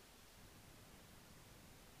 okay.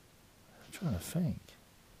 I'm trying to think.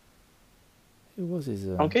 Who was his?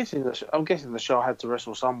 I'm guessing the Shah had to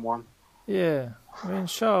wrestle someone. Yeah, I mean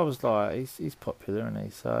Shah was like he's popular, isn't he?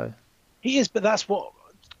 So He is, but that's what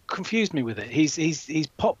confused me with it. He's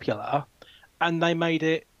popular, and they made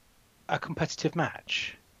it a competitive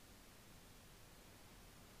match.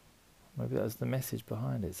 maybe that was the message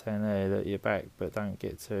behind it, saying, "Hey, look, you're back, but don't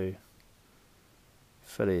get too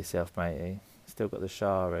full of yourself, matey. Still got the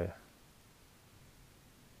Shah here."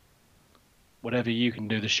 Whatever you can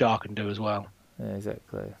do, the Shah can do as well. Yeah,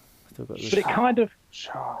 exactly. Still got the. But it kind of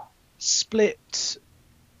Shah. split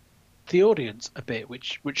the audience a bit,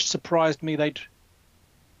 which surprised me.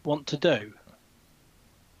 want to do.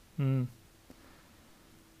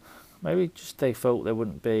 Maybe just they thought there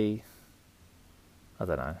wouldn't be. I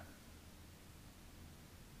don't know.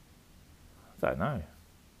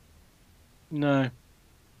 No.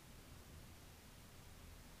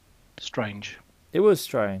 Strange. It was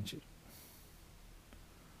strange.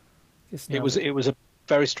 It was a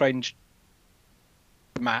very strange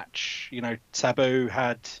match. You know, Sabu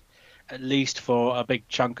had, at least for a big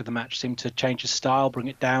chunk of the match, seemed to change his style, bring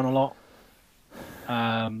it down a lot.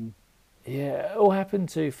 Yeah, it all happened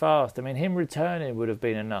too fast. I mean, him returning would have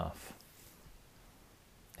been enough.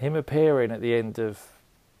 Him appearing at the end of...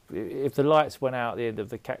 If the lights went out at the end of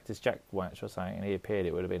the Cactus Jack match or something and he appeared,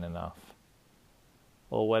 it would have been enough.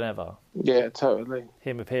 Or whenever. Yeah, totally.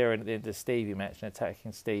 Him appearing at the end of the Stevie match and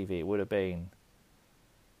attacking Stevie, it would have been...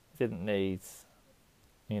 Didn't need...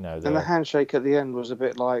 You know, and the handshake at the end was a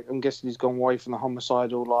bit like... I'm guessing he's gone away from the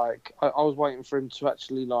homicidal, like... I was waiting for him to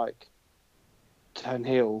actually, like... turn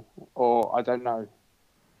heel, or I don't know.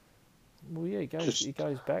 Well, yeah, he goes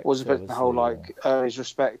back. Was a bit the whole like his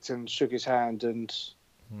respect and shook his hand and.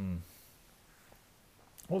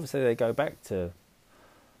 Obviously, they go back to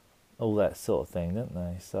all that sort of thing, don't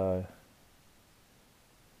they? So,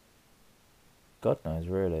 God knows,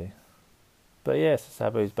 really. But yes,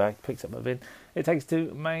 Sabu's back, picks up a win. It takes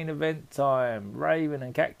to main event time. Raven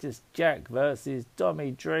and Cactus Jack versus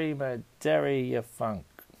Tommy Dreamer, Terry Funk.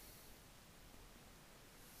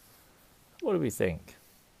 What do we think?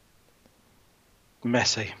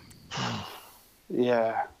 Messy.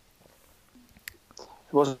 Yeah.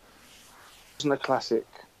 It wasn't a classic.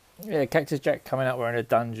 Yeah, Cactus Jack coming out wearing a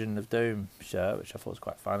Dungeon of Doom shirt, which I thought was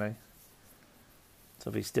quite funny.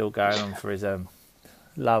 So he's still going on for his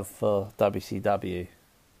love for WCW.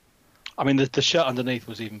 I mean, the shirt underneath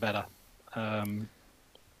was even better.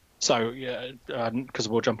 So, yeah, because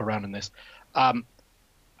we'll jump around in this.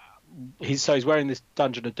 He's wearing this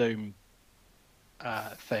Dungeon of Doom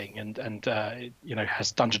thing, and you know,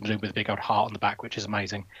 has Dungeon of Doom with a big old heart on the back, which is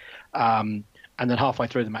amazing. And then halfway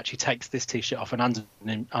through the match, he takes this T-shirt off, and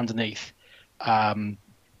underneath,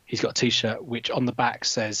 he's got a T-shirt which on the back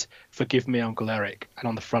says "Forgive me, Uncle Eric," and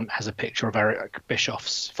on the front has a picture of Eric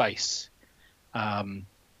Bischoff's face,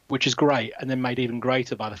 which is great, and then made even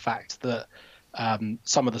greater by the fact that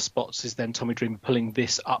some of the spots is then Tommy Dreamer pulling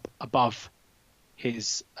this up above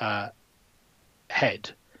his head,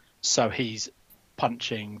 so he's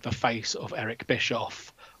punching the face of Eric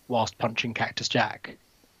Bischoff whilst punching Cactus Jack,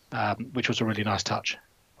 which was a really nice touch.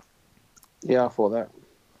 Yeah, I thought that.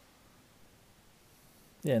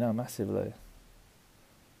 Yeah, no, massively.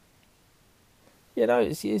 Yeah, no,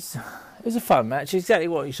 it was a fun match. Exactly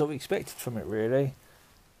what you sort of expected from it, really.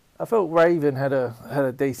 I felt Raven had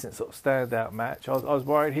a decent sort of standout match. I was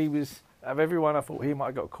worried he was, of everyone, I thought he might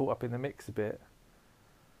have got caught up in the mix a bit.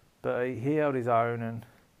 But he held his own and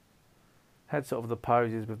had sort of the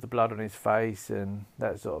poses with the blood on his face and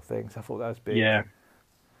that sort of thing. So I thought that was big. Yeah.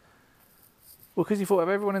 Well, because you thought of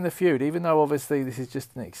everyone in the feud, even though obviously this is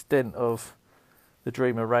just an extent of the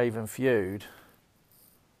Dreamer Raven feud,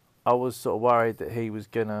 I was sort of worried that he was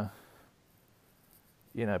gonna,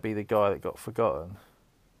 you know, be the guy that got forgotten.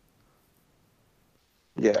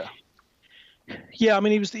 Yeah. Yeah, I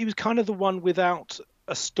mean, he was kind of the one without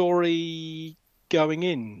a story going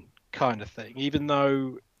in, kind of thing. Even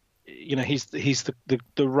though, you know, he's the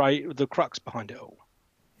crux behind it all.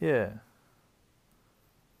 Yeah.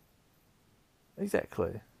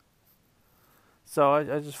 Exactly. So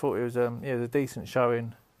I just thought it was it was a decent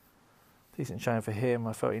showing for him.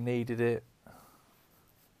 I felt he needed it.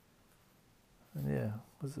 And yeah,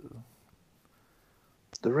 was it?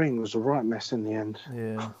 The ring was a right mess in the end.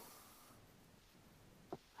 Yeah.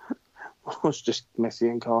 It was just messy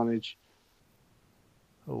and carnage.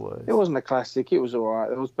 Always. It wasn't a classic. It was all right.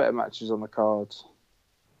 There was better matches on the cards.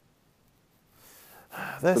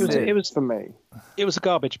 It was for me. It was a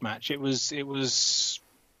garbage match. It was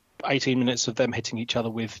 18 minutes of them hitting each other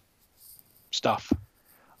with stuff.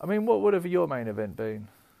 I mean, what would have your main event been?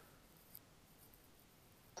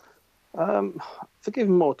 For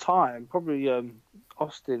giving more time, probably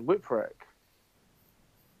Austin Whipwreck.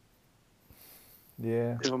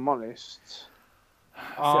 Yeah. If I'm honest.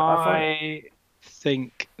 I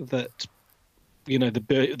think that, you know,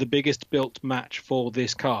 the biggest built match for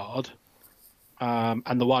this card,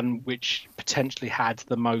 and the one which potentially had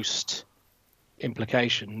the most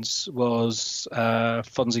implications, was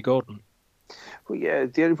Fonzie Gordon. Well, yeah,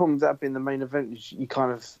 the only problem with that being the main event is you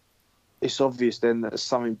kind of, it's obvious then that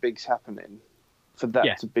something big's happening for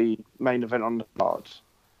that to be main event on the card.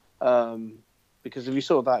 Because if you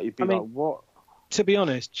saw that, you'd be like, what? To be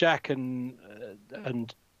honest, Jack and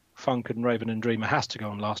Funk and Raven and Dreamer has to go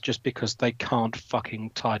on last, just because they can't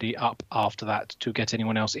fucking tidy up after that to get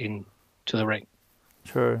anyone else in to the ring.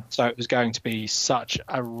 True. So it was going to be such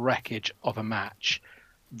a wreckage of a match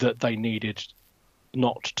that they needed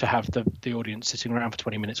not to have the audience sitting around for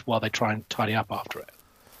 20 minutes while they try and tidy up after it.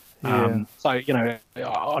 Yeah. So, you know,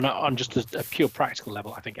 on just a pure practical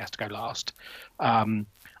level, I think it has to go last.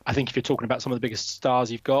 I think if you're talking about some of the biggest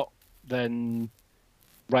stars you've got, then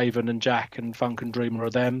Raven and Jack and Funk and Dreamer are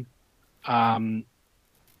them.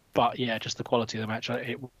 But yeah, just the quality of the match,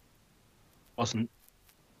 it wasn't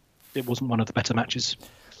one of the better matches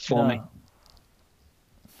for me.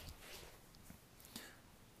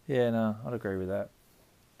 Yeah, no, I'd agree with that.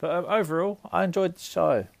 But overall, I enjoyed the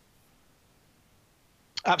show.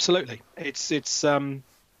 Absolutely, it's you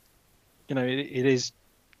know,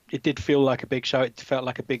 it did feel like a big show. It felt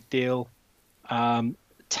like a big deal.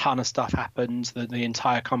 Ton of stuff happens. The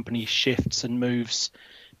entire company shifts and moves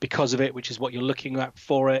because of it, which is what you're looking at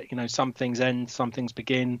for it. You know, some things end, some things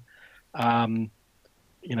begin. You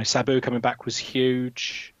know, Sabu coming back was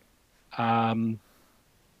huge. Yeah,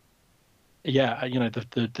 you know,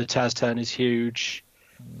 the Taz turn is huge.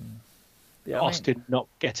 Yeah, Austin not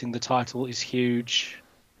getting the title is huge.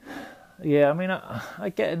 Yeah, I mean,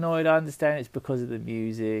 I get annoyed. I understand it's because of the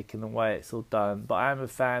music and the way it's all done, but I am a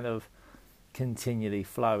fan of continually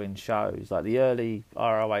flowing shows. Like the early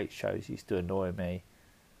ROH shows used to annoy me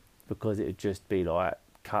because it would just be like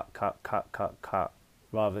cut,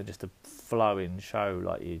 rather than just a flowing show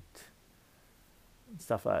like you'd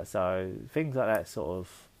stuff like that. So things like that sort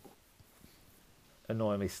of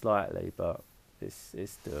annoy me slightly, but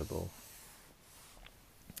it's doable.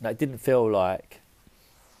 It didn't feel like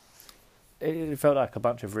it felt like a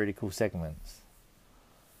bunch of really cool segments.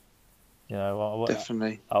 You know,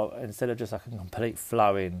 definitely. Instead of just like a complete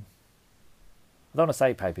flowing. I don't want to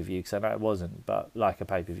say pay-per-view because I know it wasn't, but like a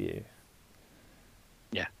pay-per-view.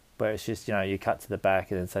 Yeah. Where it's just, you know, you cut to the back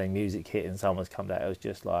and then suddenly music hit and someone's come down. It was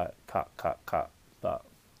just like cut. But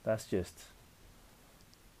that's just,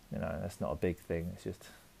 you know, that's not a big thing. It's just,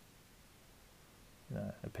 you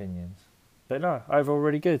know, opinions. But no, overall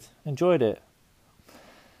really good. Enjoyed it.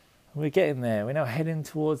 We're getting there. We're now heading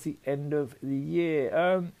towards the end of the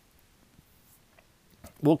year.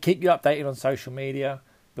 We'll keep you updated on social media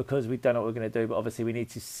because we don't know what we're going to do. But obviously we need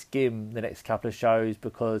to skim the next couple of shows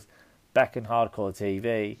because back in Hardcore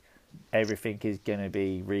TV, everything is going to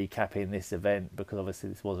be recapping this event because obviously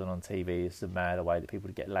this wasn't on TV. It's a mad way that people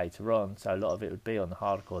would get later on. So a lot of it would be on the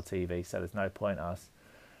Hardcore TV. So there's no point us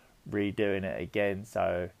redoing it again.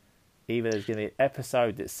 So either there's going to be an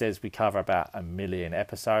episode that says we cover about 1 million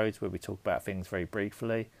episodes where we talk about things very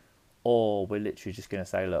briefly, or we're literally just going to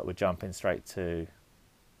say, look, we're jumping straight to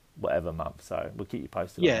whatever month. So we'll keep you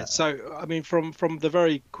posted. Yeah, on that. so I mean, from the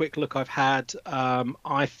very quick look I've had,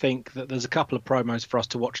 I think that there's a couple of promos for us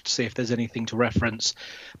to watch to see if there's anything to reference.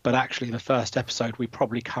 But actually, the first episode we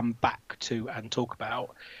probably come back to and talk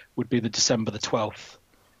about would be the December the 12th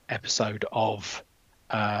episode of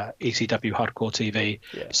ECW Hardcore TV.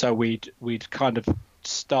 Yeah. So we'd kind of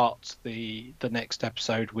start the next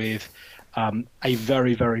episode with a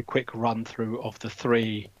very, very quick run through of the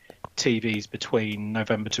 3 TVs between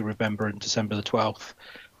November to November and December the 12th,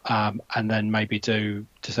 and then maybe do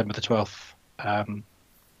December the 12th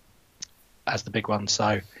as the big one.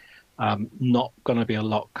 So not going to be a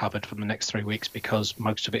lot covered for the next 3 weeks because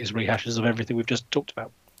most of it is rehashes of everything we've just talked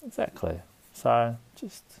about. Exactly. So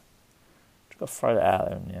just got to throw that out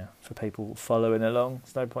there, yeah, for people following along.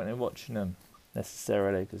 There's no point in watching them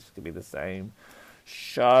necessarily because it's going to be the same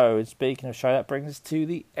show. And speaking of show, that brings us to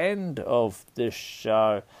the end of the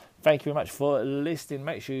show. Thank you very much for listening.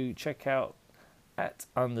 Make sure you check out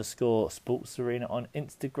 @_Sports Arena on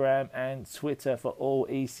Instagram and Twitter for all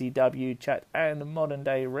ECW chat and modern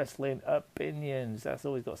day wrestling opinions. That's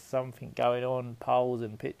always got something going on, polls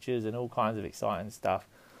and pictures and all kinds of exciting stuff.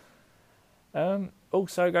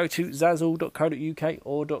 Also go to zazzle.co.uk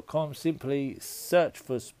or .com. Simply search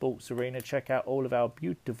for Sports Arena. Check out all of our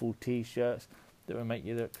beautiful t-shirts that will make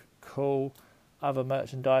you look cool. Other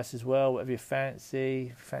merchandise as well, whatever you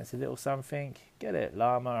fancy a little something, get it.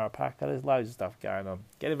 Llama, alpaca, there's loads of stuff going on.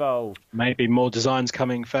 Get involved. Maybe more designs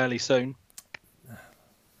coming fairly soon.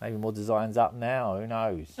 Maybe more designs up now, who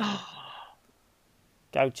knows?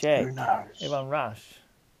 Go check. Who knows? Everyone rush.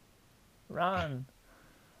 Run.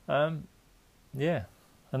 Yeah.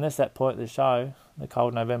 And that's that point of the show, the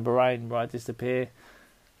cold November rain where I disappear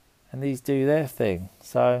and these do their thing.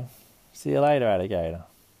 So, see you later, alligator.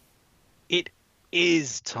 It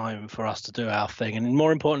is time for us to do our thing, and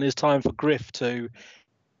more importantly, it's time for Griff to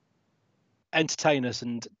entertain us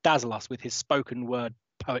and dazzle us with his spoken word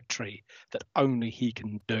poetry that only he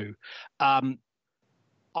can do.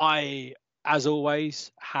 I, as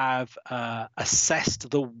always, have assessed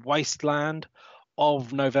the wasteland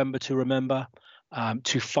of November to Remember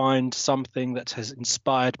to find something that has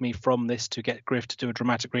inspired me from this to get Griff to do a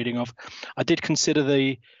dramatic reading of. I did consider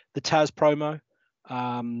the Taz promo,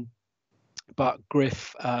 but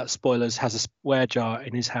Griff, spoilers, has a swear jar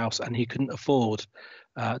in his house and he couldn't afford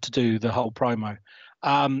to do the whole promo.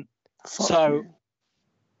 So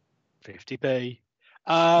 50p.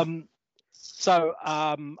 So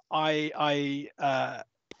I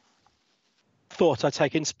thought I'd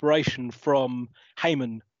take inspiration from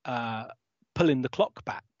Heyman pulling the clock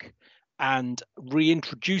back and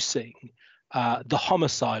reintroducing the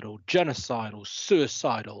homicidal, genocidal,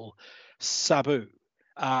 suicidal Sabu.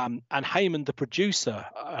 And Heyman, the producer,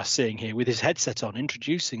 seeing here with his headset on,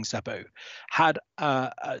 introducing Sabu, had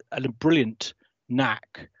a brilliant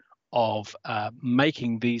knack of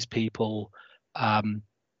making these people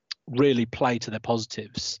really play to their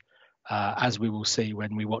positives, as we will see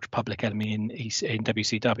when we watch Public Enemy in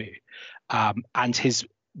WCW. And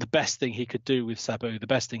the best thing he could do with Sabu, the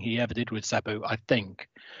best thing he ever did with Sabu, I think,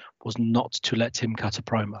 was not to let him cut a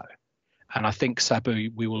promo. And I think Sabu,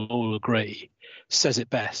 we will all agree, says it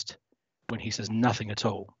best when he says nothing at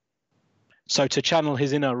all. So to channel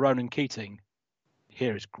his inner Ronan Keating,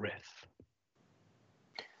 here is Griff.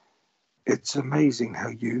 It's amazing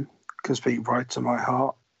how you can speak right to my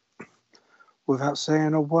heart. Without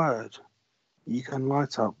saying a word, you can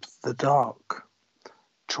light up the dark.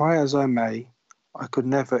 Try as I may, I could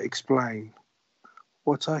never explain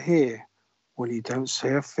what I hear when you don't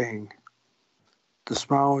say a thing. The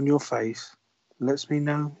smile on your face lets me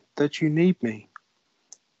know that you need me.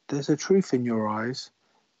 There's a truth in your eyes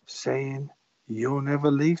saying you'll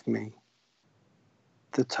never leave me.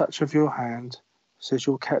 The touch of your hand says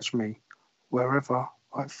you'll catch me wherever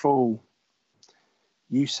I fall.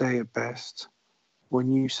 You say it best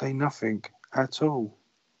when you say nothing at all.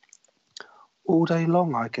 All day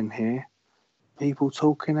long I can hear people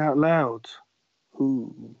talking out loud.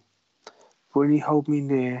 Ooh. When you hold me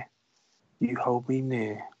near, you hold me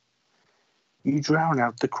near. You drown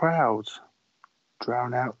out the crowd.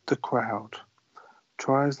 Drown out the crowd.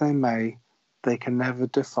 Try as they may, they can never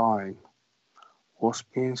define what's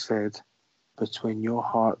being said between your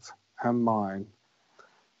heart and mine.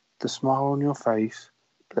 The smile on your face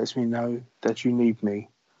lets me know that you need me.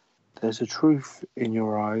 There's a truth in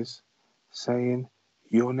your eyes saying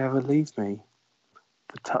you'll never leave me.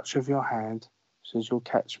 The touch of your hand says you'll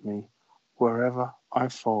catch me wherever I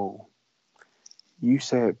fall. You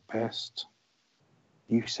say it best.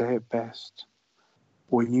 You say it best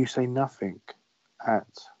when you say nothing at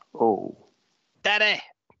all. Daddy,